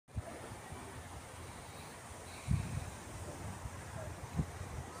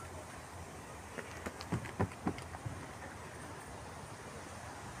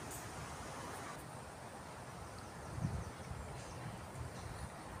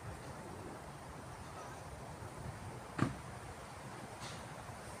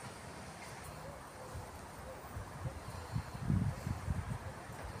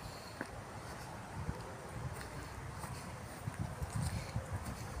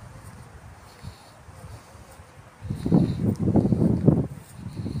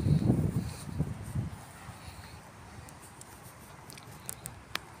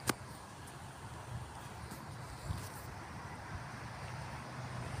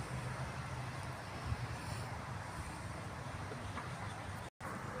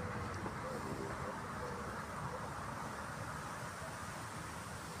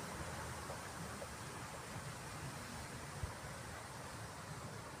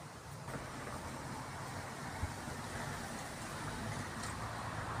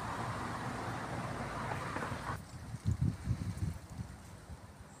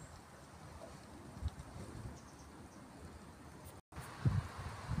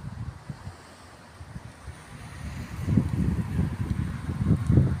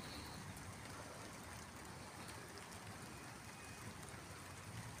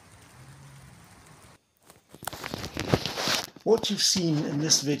What you've seen in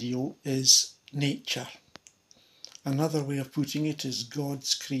this video is nature. Another way of putting it is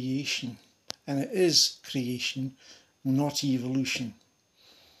God's creation. And it is creation, not evolution.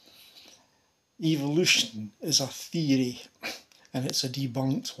 Evolution is a theory, and it's a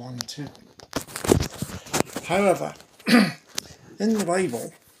debunked one too. However, in the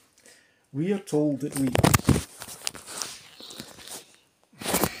Bible, we are told that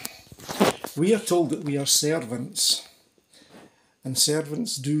we are servants, and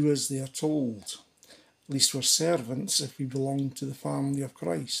servants do as they are told. At least we're servants if we belong to the family of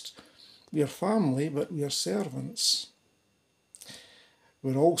Christ. We are family, but we are servants.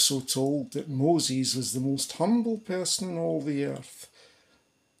 We're also told that Moses was the most humble person on all the earth,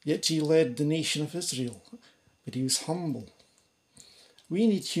 yet he led the nation of Israel, but he was humble. We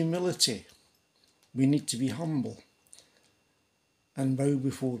need humility. We need to be humble and bow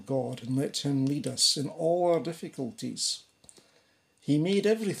before God and let him lead us in all our difficulties. He made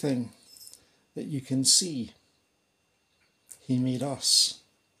everything that you can see. He made us,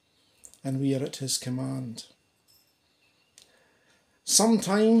 and we are at his command.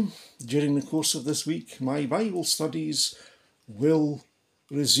 Sometime during the course of this week, my Bible studies will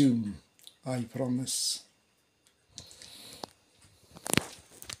resume, I promise.